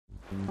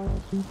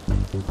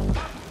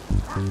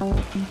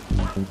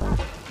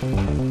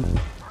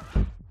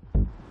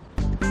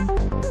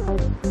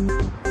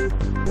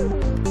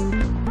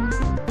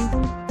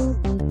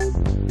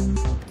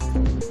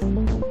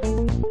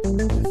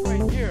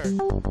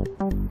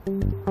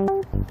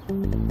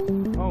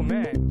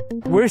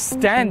We're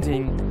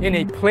standing in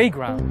a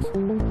playground,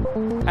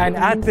 and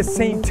at the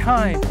same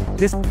time,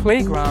 this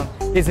playground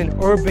is an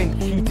urban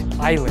heat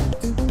island.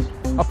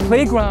 A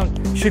playground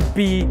should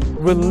be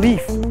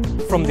relief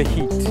from the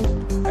heat,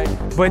 right?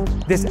 But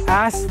this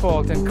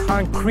asphalt and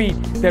concrete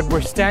that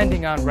we're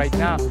standing on right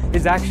now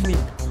is actually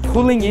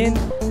pulling in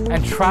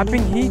and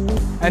trapping heat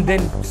and then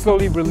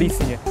slowly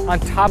releasing it on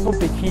top of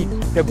the heat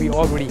that we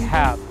already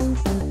have.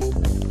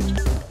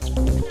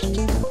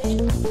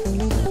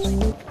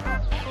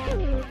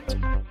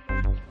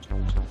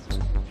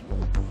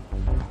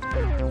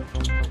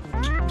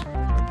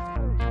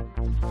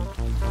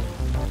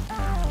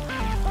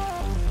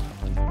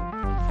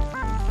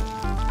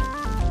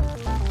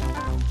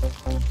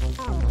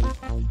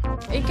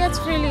 It gets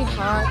really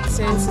hot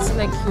since it's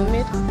like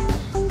humid,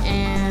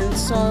 and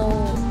so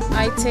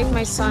I take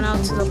my son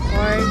out to the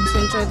park to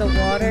enjoy the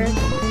water,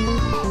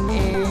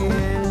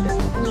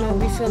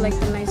 and we feel like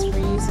the nice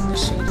breeze and the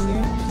shade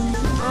here.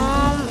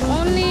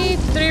 Only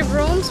 3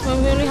 rooms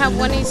when we only have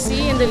 1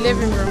 AC in the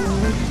living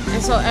room,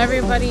 and so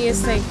everybody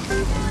is like,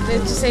 they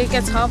just say it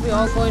gets hot, we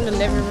all go in the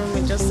living room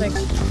and just like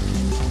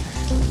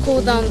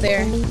cool down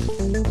there.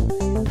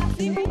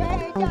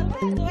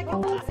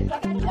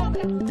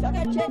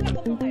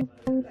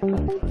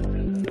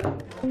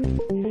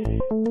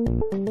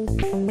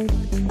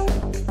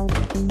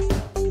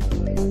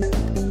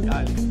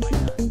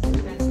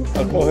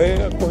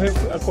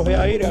 A coger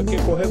aire, a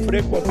coger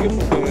fresco aquí,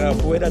 porque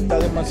afuera está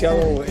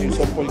demasiado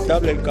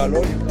insoportable el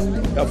calor,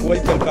 está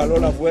fuerte el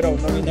calor afuera,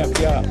 uno viene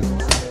aquí a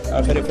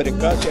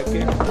refrescarse aquí,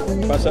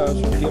 pasa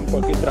su tiempo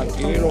aquí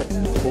tranquilo,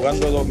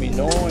 jugando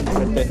dominó,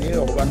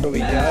 entretenido, jugando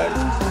billar,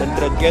 se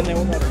entretiene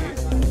uno aquí.